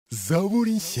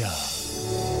zaburi nshya.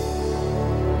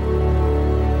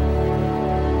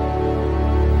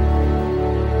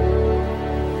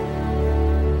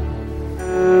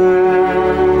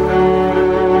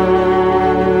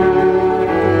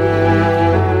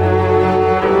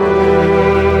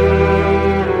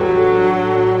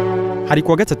 Hari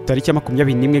kuwa gatatu tariki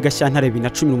 21 Gashyantare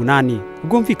 2018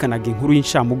 ubwumvikanaga inkuru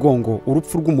y'incamugongo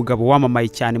urupfu rw'umugabo wamamaye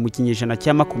cyane mu kinyejana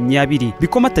cya 20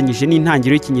 bikomatanyije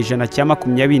n'intangiriro y'ikinyejana cya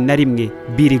 21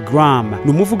 Billy Graham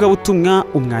ni umuvugabutumwa,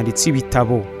 umwanditsi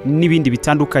w'ibitabo n'ibindi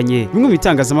bitandukanye. Bimwe mu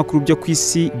bitangazamakuru byo ku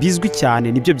isi bizwi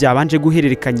cyane nibyo byabanje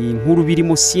guhererekanya inkuru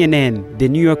birimo CNN, The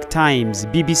New York Times,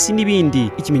 BBC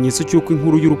n'ibindi. Ikimenyetso cy'uko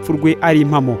inkuru y'urupfu rwe ari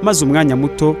impamo, maze umwanya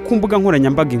muto ku mbuga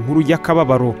nkoranyambaga inkuru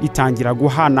y'akababaro itangira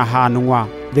guhanahana.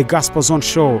 The Gospel Zone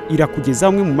Show irakugeza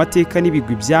amwe mu mateka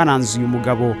n'ibigwi byaranze uyu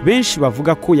mugabo. Benshi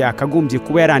bavuga ko yakagombye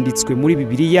kuba yaranditswe muri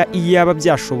Bibiliya iyaba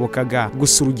byashobokaga.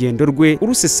 Gusa urugendo rwe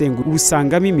urusesengura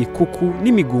urusangamo imikuku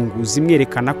n'imigunguzi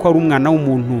imwerekana ko ari umwana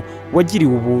w'umuntu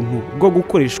wagiriwe ubuntu bwo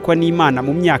gukoreshwa n'Imana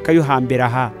mu myaka yo hambere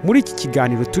aha. Muri iki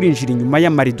kiganiro turinjira inyuma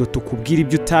y'amarido tukubwira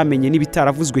ibyo utamenye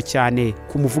n'ibitaravuzwe cyane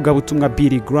ku muvugabutumwa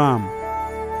Billy Graham.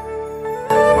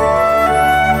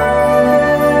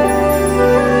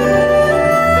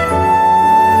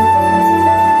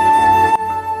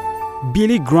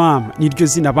 Billy Graham niryo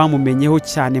zina bamumenyeho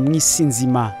cyane mu isi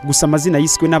nzima, gusa amazina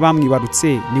yiswe n'abamwibarutse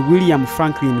ni William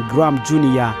Franklin Graham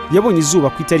Jr. Yabonye izuba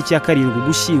ku itariki ya 7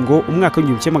 Ugushyingo umwaka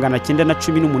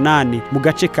w'1918 mu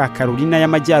gace ka Carolina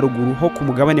y'Amajyaruguru ho ku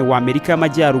mugabane wa Amerika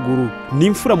y'Amajyaruguru. Ni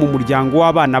imfura mu muryango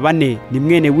w'abana 4, ni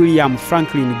mwene William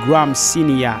Franklin Graham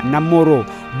Sr. na Moro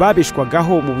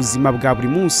babeshwagaho mu buzima bwa buri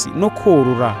munsi no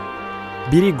korora.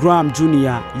 Billy Graham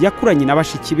Jr. yakuranye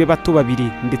n'abashiki be bato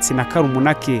babiri ndetse na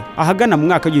karumunake ahagana mu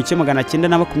mwaka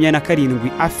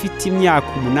w'1927 afite imyaka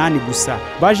 8 gusa.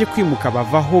 Baje kwimuka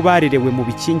bavaho barerewe mu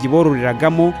bikingi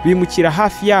bororeragamo bimukira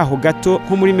hafi yaho gato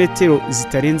nko muri metero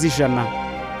zitarenze 100.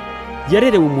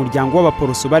 Yarerewe mu muryango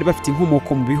w'abaporoso bari bafite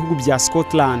inkomoko mu bihugu bya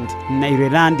Scotland na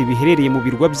Ireland biherereye mu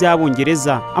birwa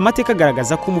by'Abongereza. Amateka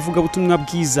agaragaza ko umuvugabutumwa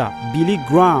bwiza Billy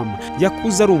Graham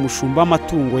yakuze ari umushumba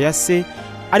w'amatungo ya se,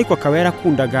 ariko akaba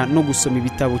yarakundaga no gusoma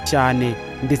ibitabo cyane,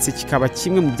 ndetse kikaba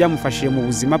kimwe mu byamufashije mu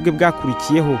buzima bwe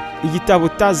bwakurikiyeho. Igitabo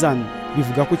Tarzan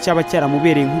bivuga ko cyaba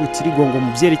cyaramubereye nk'urutirigongo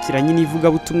mu byerekeranye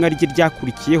n'ivugabutumwa rye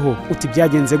ryakurikiyeho. Uti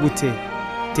byagenze gute?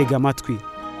 Tega amatwi.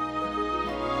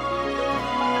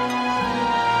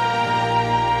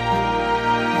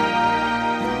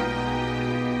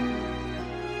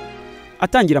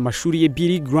 Atangira amashuri ye,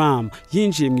 Billy Graham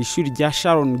yinjiye mu ishuri rya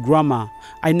Sharon Grammar,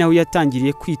 ari naho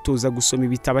yatangiriye kwitoza gusoma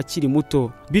ibitabo akiri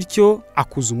muto, bityo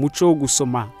akuza umuco wo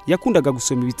gusoma. Yakundaga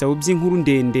gusoma ibitabo by'inkuru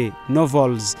ndende,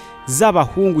 novels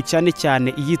z'abahungu, cyane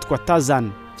cyane iyitwa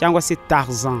Tarzan cyangwa se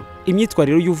Tarzan.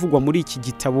 Imyitwarire y'uvugwa muri iki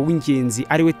gitabo w'ingenzi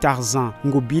ari we Tarzan,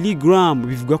 ngo Billy Graham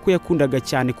bivuga ko yakundaga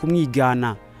cyane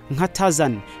kumwigana. Nka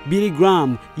Tarzan, Billy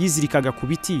Graham yizirikaga ku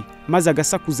biti maze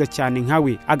agasakuza cyane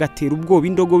nkawe, agatera ubwoba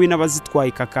indogobe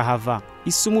n'abazitwaye kakahava.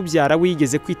 Isi umubyara we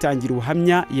yigeze kwitangira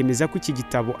ubuhamya, yemeza ko iki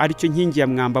gitabo ari cyo nkingi ya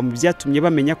mwamba mu byatumye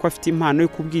bamenya ko afite impano yo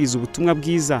kubwiriza ubutumwa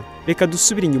bwiza. Reka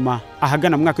dusubire inyuma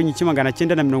ahagana mu mwaka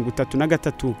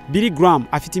w'1933. Billy Graham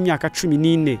afite imyaka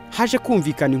 14, haje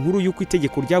kumvikana inkuru y'uko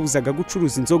itegeko ryabuzaga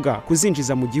gucuruza inzoga,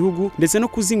 kuzinjiza mu gihugu ndetse no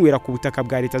kuzinywera ku butaka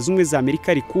bwa Leta z'Ubumwe za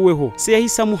Amerika rikuweho. Se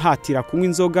yahise amuhatira kunywa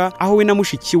inzoga, aho we na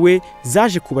mushiki we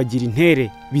zaje kubagira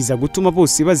intere, biza gutuma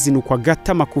bose bazinukwa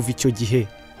gatama kuva icyo gihe.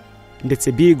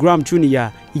 Ndetse Billy Graham Jr.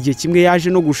 igihe kimwe yaje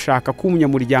no gushaka ko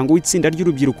umunyamuryango w'itsinda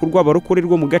ry'urubyiruko rw'abarokore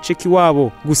rwo mu gace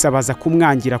k'iwabo, gusa baza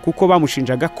kumwangira kuko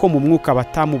bamushinjaga ko mu mwuka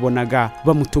batamubonaga,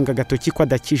 bamutunga agatoki ko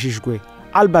adakijijwe.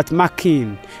 Albert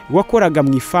McKean wakoraga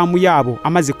mu ifamu yabo,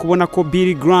 amaze kubona ko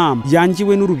Billy Graham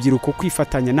yangiwe n'urubyiruko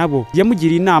kwifatanya nabo,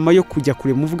 yamugiriye inama yo kujya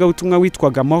kure umuvugabutumwa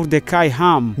witwaga Mordecai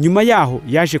Ham. Nyuma yaho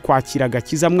yaje kwakira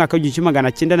agakiza mu mwaka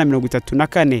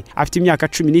w'1934 afite imyaka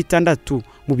 16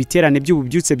 mu biterane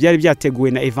by'ububyutse byari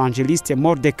byateguwe na Evangeliste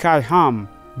Mordecai Ham.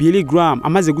 Billy Graham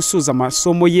amaze gusoza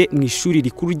amasomo ye mu ishuri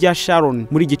rikuru rya Sharon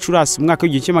muri Gicurasi umwaka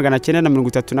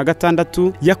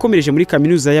w'1936, yakomereje muri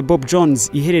kaminuza ya Bob Jones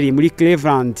iherereye muri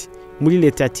Cleveland muri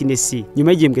Leta ya Tennessee.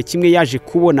 Nyuma y'igihembwe kimwe yaje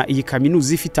kubona iyi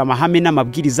kaminuza ifite amahame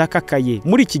n'amabwiriza akakaye.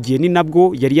 Muri iki gihe ni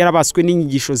nabwo yari yarabaswe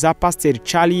n'inyigisho za Pastor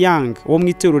Charlie Young wo mu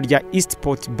itorero rya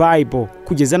Eastport Bible,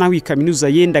 kugeza naho iyi kaminuza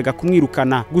yendaga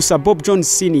kumwirukana. Gusa Bob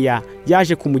Jones Sr.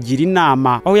 yaje kumugira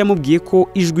inama, aho yamubwiye ko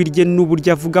ijwi rye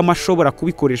n'uburyo avuga amashobora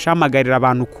kubikoresha hamagarira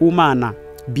abantu ku Mana.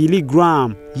 Billy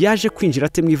Graham yaje kwinjira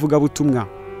ate mu ivugabutumwa?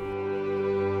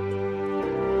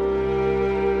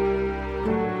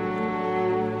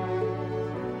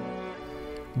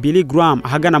 Billy Graham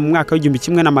ahagana mu mwaka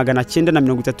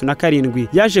w'1937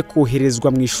 yaje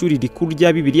koherezwa mu ishuri rikuru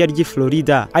rya Bibiliya ry'i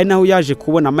Florida, ari naho yaje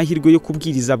kubona amahirwe yo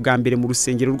kubwiriza bwa mbere mu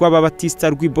rusengero rw'Ababatista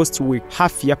rw'i Bostwick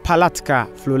hafi ya Palatka,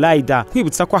 Florida.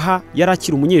 Kwibutsa ko aha yari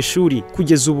akiri umunyeshuri.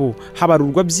 Kugeza ubu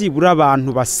habarurwa byibura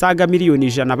abantu basaga miliyoni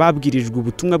 100 babwirijwe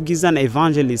ubutumwa bwiza na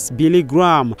evangelist Billy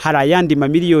Graham. Hari ayandi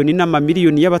mamiliyoni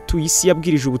n'amamiliyoni y'abatuye isi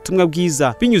yabwirije ubutumwa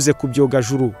bwiza binyuze ku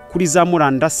byogajuru, kuri za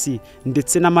murandasi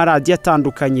ndetse n'amaradiyo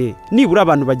atandukanye. Nibura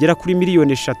abantu bagera kuri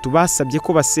miliyoni 3 basabye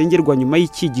ko basengerwa nyuma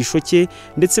y'icyigisho cye,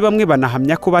 ndetse bamwe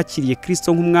banahamya ko bakiriye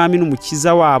Kristo nk'umwami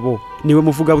n'umukiza wabo. Niwe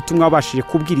muvugabutumwa wabashije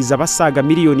kubwiriza basaga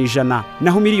miliyoni 100,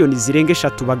 naho miliyoni zirenga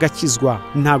 3 bagakizwa.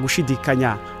 Nta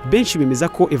gushidikanya, benshi bemeza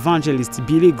ko evangelist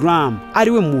Billy Graham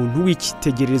ariwe muntu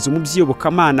w'icyitegererezo mu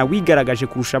by'iyobokamana wigaragaje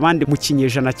kurusha abandi mu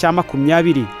kinyejana cya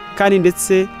 20, kandi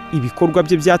ndetse ibikorwa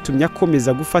bye byatumye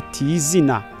akomeza gufata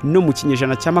izina no mu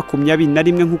kinyejana cya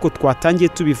 21 nk'uko twatangiye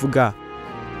tubivuga.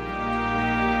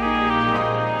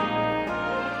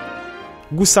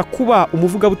 Gusa kuba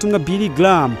umuvugabutumwa Billy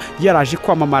Graham yaraje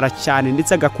kwamamara cyane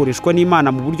ndetse agakoreshwa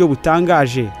n'Imana mu buryo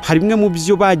butangaje, hari bimwe mu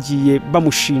byo bagiye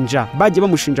bamushinja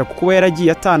kuko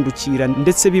yaragiye atandukira,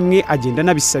 ndetse bimwe agenda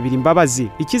nabisabira imbabazi.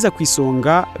 Ikiza ku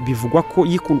isonga bivugwa ko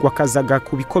yikundwakazaga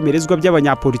ku bikomerezwa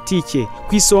by'abanyapolitike.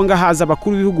 Ku isonga haza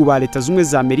abakuru b'ibihugu ba Leta Zunze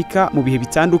za Amerika mu bihe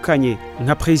bitandukanye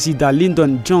nka Perezida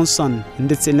Lyndon Johnson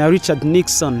ndetse na Richard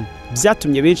Nixon.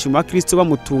 Byatumye benshi mu bakristo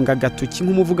bamutunga agatoki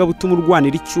nk'umuvugabutumwa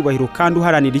urwanira icyubahiro kandi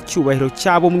uharanira icyubahiro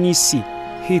cyabo mu isi.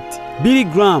 Billy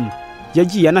Graham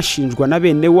yagiye anashinjwa na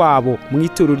bene wabo mu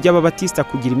itorero ry'Ababatista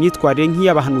kugira imyitwarire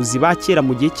nk'iy'abahanuzi ba kera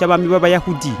mu gihe cy'abami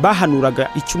b'Abayahudi bahanuraga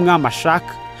icyo umwami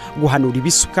ashaka, guhanura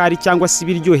ibisukari cyangwa se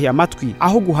ibiryoheye amatwi,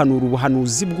 aho guhanura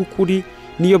ubuhanuzi bw'ukuri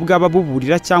niyo bwaba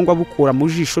buburira cyangwa bukora mu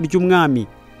jisho ry'umwami.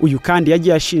 Uyu kandi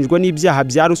yagiye ashinjwa n'ibyaha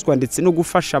bya ruswa ndetse no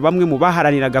gufasha bamwe mu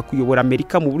baharaniraga kuyobora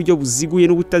Amerika mu buryo buziguye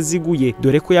n'ubutaziguye,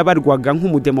 dore ko yabarwaga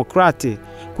nk'umudemokrate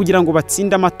kugira ngo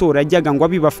batsinde amatora yajyaga ngo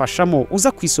abibafashamo. Uza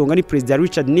ku isonga ni Perezida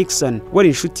Richard Nixon, wari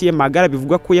inshuti ye magara,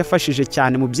 bivugwa ko yafashije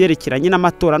cyane mu byerekeranye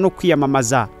n'amatora no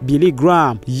kwiyamamaza. Billy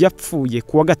Graham yapfuye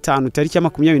kuwa 5 tariki ya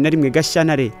 21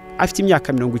 Gashyantare afite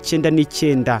imyaka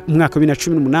 99 mu mwaka wa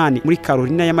 2018 muri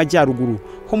Carolina y'Amajyaruguru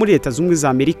ho muri Leta Zunze za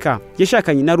Amerika.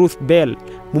 Yashakanye na Ruth Bell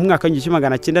mu mwaka wa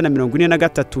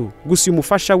 1943. Gusa uyu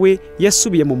mufasha we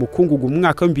yasubiye mu mukungugu mu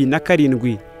mwaka wa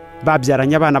 2007.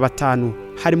 Babyaranye abana 5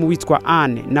 harimo witwa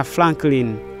Anne na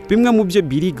Franklin. Bimwe mu byo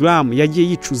Billy Graham yagiye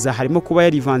yicuza harimo kuba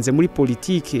yarivanze muri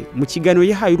politike. Mu kiganiro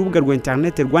yahaye urubuga rwa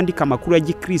internet rwandika amakuru ya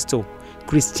Gikristo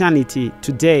Christianity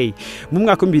Today mu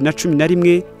mwaka wa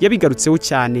 2011 yabigarutseho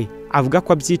cyane, avuga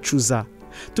ko abyicuza.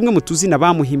 Tumwe mu tuzina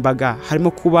bamuhimbaga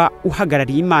harimo kuba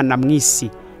uhagarariye Imana mu isi,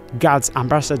 God's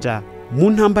Ambassador. Mu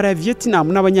ntambara ya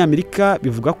Vietnam n'Abanyamerika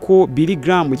bivuga ko Billy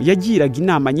Graham yagiraga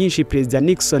inama nyinshi Perezida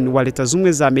Nixon wa Leta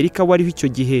Zunze za Amerika wariho icyo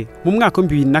gihe. Mu mwaka wa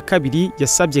 2002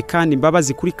 yasabye kandi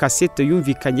imbabazi kuri kasete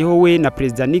yumvikanyeho we na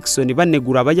Perezida Nixon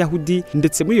banegura Abayahudi,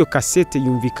 ndetse muri iyo kasete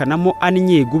yumvikanamo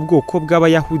anyega ubwoko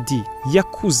bw'Abayahudi.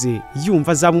 Yakuze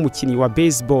yumva azaba umukinnyi wa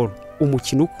baseball,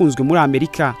 umukino ukunzwe muri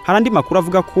Amerika. Hari andi makuru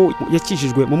avuga ko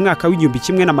yakijijwe mu mwaka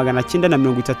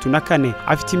w'1934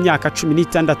 afite imyaka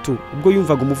 16, ubwo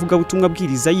yumvaga umuvugabutumwa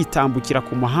abwiriza yitambukira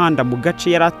ku muhanda mu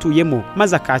gace yari atuyemo,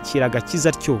 maze akakira agakiza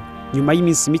atyo. Nyuma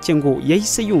y'iminsi mike ngo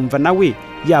yahise yumva nawe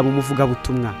yaba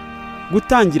umuvugabutumwa.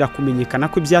 Gutangira kumenyekana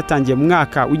ko byatangiye mu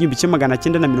mwaka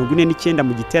w'1949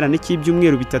 mu giterane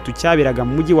cy'ibyumweru 3 cyaberaga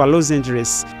mu mujyi wa Los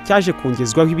Angeles, cyaje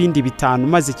kongezwaho ibindi 5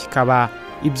 maze kikaba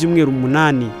ibyumweru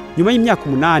 8. Nyuma y'imyaka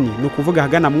 8, no kuvuga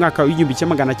hagana mu mwaka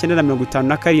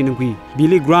w'1957,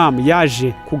 Billy Graham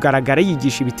yaje kugaragara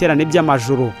yigisha ibiterane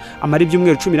by'amajoro, amara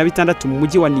ibyumweru 16 mu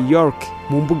mujyi wa New York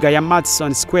mu mbuga ya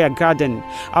Madison Square Garden.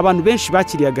 Abantu benshi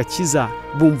bakiriye agakiza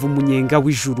bumva umunyenga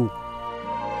w'ijuru.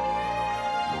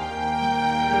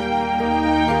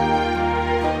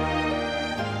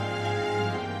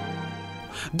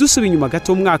 Dusubiye inyuma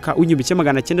gato mu mwaka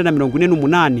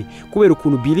w'1948, kubera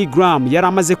ukuntu Billy Graham yari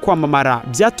amaze kwamamara,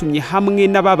 byatumye hamwe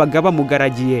n'ababaga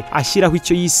bamugaragiye ashyiraho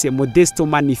icyo yise Modesto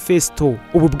Manifesto.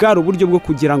 Ubu bwari uburyo bwo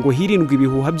kugira ngo hirindwe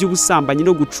ibihuha by'ubusambanyi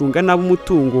no gucunga nabo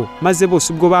umutungo, maze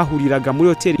bose ubwo bahuriraga muri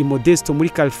hoteli Modesto muri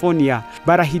California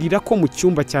barahirira ko mu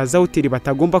cyumba cya za hoteli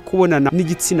batagomba kubonana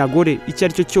n'igitsina gore icyo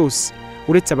ari cyo cyose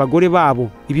uretse abagore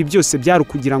babo. Ibi byose byari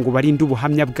kugira ngo barinde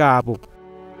ubuhamya bwabo.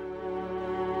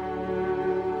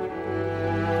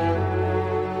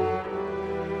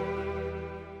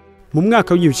 Mu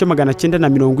mwaka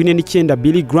w'1949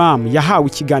 Billy Graham yahawe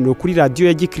ikiganiro kuri radio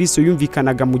ya Gikristo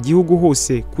yumvikanaga mu gihugu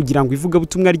hose kugira ngo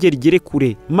ivugabutumwa rye rigere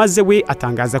kure, maze we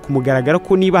atangaza ku mugaragaro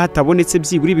ko niba hatabonetse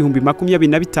byibura ibihumbi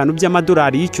 25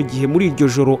 by'amadolari y'icyo gihe muri iryo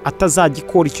joro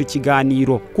atazagikora icyo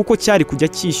kiganiro kuko cyari kujya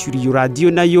cyishyura iyo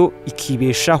radio nayo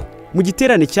ikibeshaho. Mu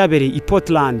giterane cyabereye i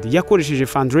Portland yakoresheje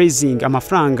fundraising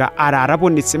amafaranga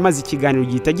ararabonetse maze ikiganiro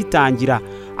gihita gitangira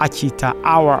akita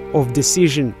Hour of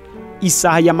Decision,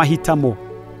 isaha y'amahitamo.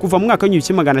 Kuva mu mwaka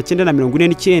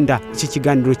w'1949 iki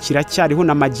kiganiro kiracyariho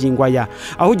na magingo aya,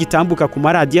 aho gitambuka ku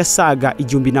maradiyo asaga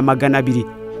 1200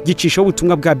 gicishaho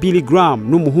ubutumwa bwa Billy Graham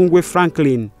n'umuhungu we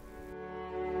Franklin.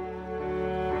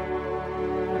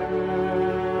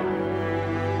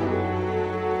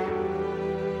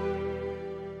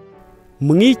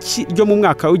 Mwiki ryo mu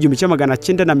mwaka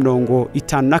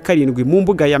w'1957 mu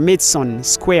mbuga ya Madison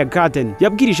Square Garden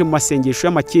yabwirije mu masengesho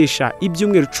y'amakesha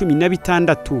ibyumweru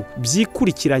 16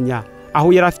 byikurikiranya,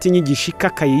 aho yari afite inyigisho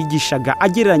ikakaye yigishaga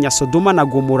agereranya Sodoma na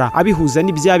Gomora abihuza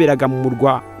n'ibyaberaga mu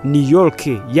murwa New York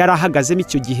yari ahagazemo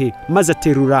icyo gihe, maze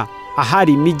aterura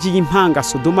ahari imijyi y'impanga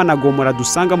Sodoma na Gomora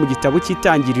dusanga mu gitabo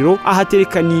cy'Itangiriro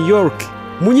ahatereka New York.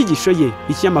 Mu nyigisho ye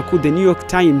ikinyamakuru The New York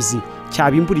Times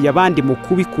cyabimburiye abandi mu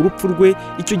kubi ku rupfu rwe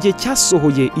icyo gihe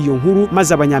cyasohoye iyo nkuru,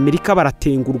 maze abanyamerika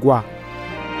baratengurwa.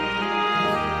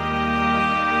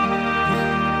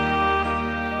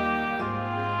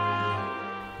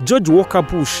 George Walker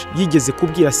Bush yigeze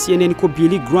kubwira CNN ko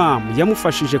Billy Graham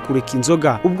yamufashije kureka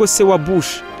inzoga ubwo se wa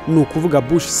Bush, ni ukuvuga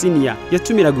Bush Senior,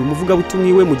 yatumiraga umuvugabutumwa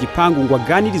iwe mu gipangu ngo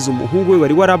aganirize umuhungu we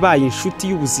wari warabaye inshuti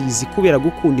y'ubuzizi kubera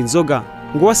gukunda inzoga,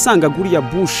 ngo wasangaga uriya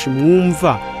Bush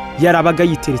mwumva yarabaga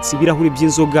yiteretse ibirahuri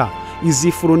by'inzoga,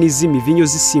 izifuro n'izimivinyo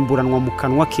zisimburanwa mu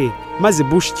kanwa ke, maze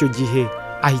Bush icyo gihe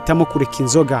ahitamo kureka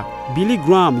inzoga. Billy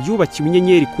Graham yubakiwe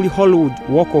inyenyeri kuri Hollywood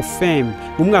Walk of Fame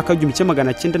mu mwaka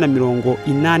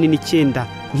w'1989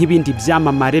 nk'ibindi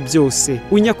byamamare byose.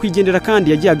 Unyakwigendera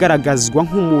kandi yagiye agaragazwa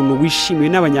nk'umuntu wishimiwe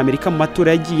n'abanyamerika mu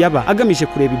matora yagiye aba agamije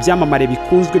kureba ibyamamare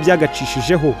bikunzwe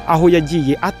byagacishijeho, aho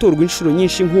yagiye atorwa inshuro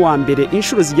nyinshi nk'uwa mbere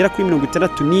inshuro zigera kuri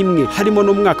 61, harimo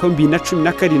no mu mwaka wa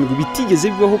 2017 bitigeze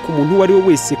bibaho ku muntu uwo ari we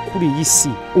wese kuri iyi si.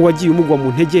 Uwagiye umugwa mu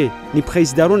ntege ni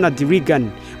Perezida Ronald Reagan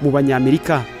mu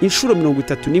banyamerika inshuro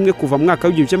 31 kuva mu mwaka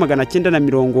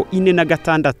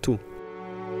w'1946.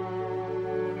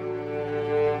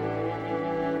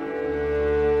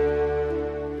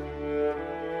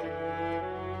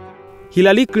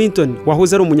 Hillary Clinton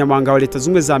wahoze ari umunyamabanga wa Leta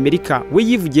Zunze za Amerika we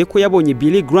yivugiye ko yabonye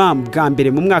Billy Graham bwa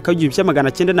mbere mu mwaka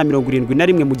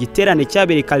w'1971 mu giterane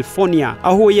cyabereye California,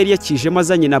 aho yari yakijemo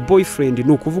azanye na boyfriend,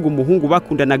 ni ukuvuga umuhungu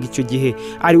bakundanaga icyo gihe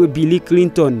ari we Billy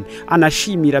Clinton.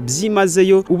 Anashimira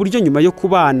byimazeyo uburyo nyuma yo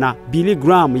kubana Billy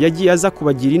Graham yagiye aza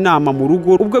kubagira inama mu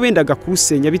rugo ubwo bendaga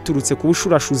kurusenya biturutse ku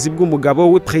bushurashuzi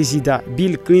bw'umugabo we Perezida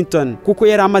Bill Clinton, kuko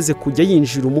yari amaze kujya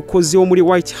yinjira umukozi wo muri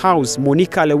White House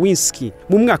Monica Lewinsky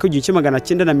mu mwaka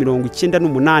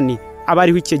w'1998.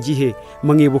 abariho icyo gihe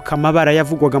mwibuka amabara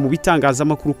yavugwaga mu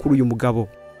bitangazamakuru kuri uyu mugabo.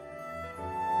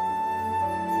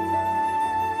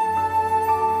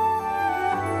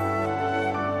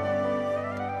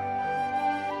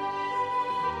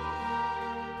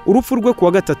 Urupfu rwe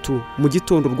kuwa gatatu mu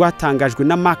gitondo rwatangajwe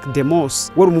na Mark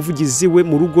Demos wari umuvugizi we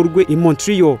mu rugo rwe i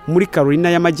Montreal muri Carolina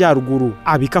y'Amajyaruguru,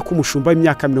 abika ko umushumba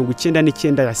w'imyaka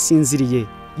 99 yasinziriye.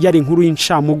 Yari inkuru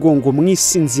y'incamugongo mu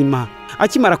isi nzima.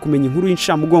 Akimara kumenya inkuru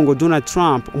y'incamugongo, Donald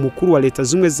Trump umukuru wa Leta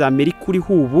Zunze za Amerika uri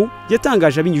hubu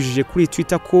yatangaje abinyujije kuri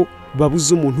Twitter ko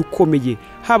babuze umuntu ukomeye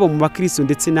haba mu bakristo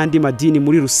ndetse n'andi madini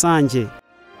muri rusange.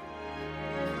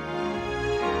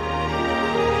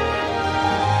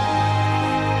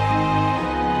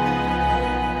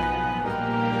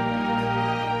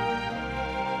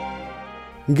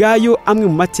 Ngayo amwe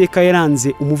mu mateka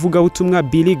yaranze umuvugabutumwa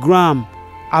Billy Graham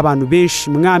abantu benshi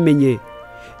mwamenye.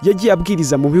 Yagiye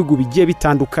abwiriza mu bihugu bigiye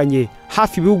bitandukanye,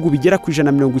 hafi ibihugu bigera ku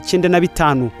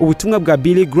 195. Ubutumwa bwa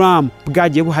Billy Graham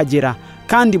bwagiye buhagera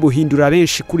kandi buhindura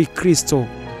benshi kuri Kristo.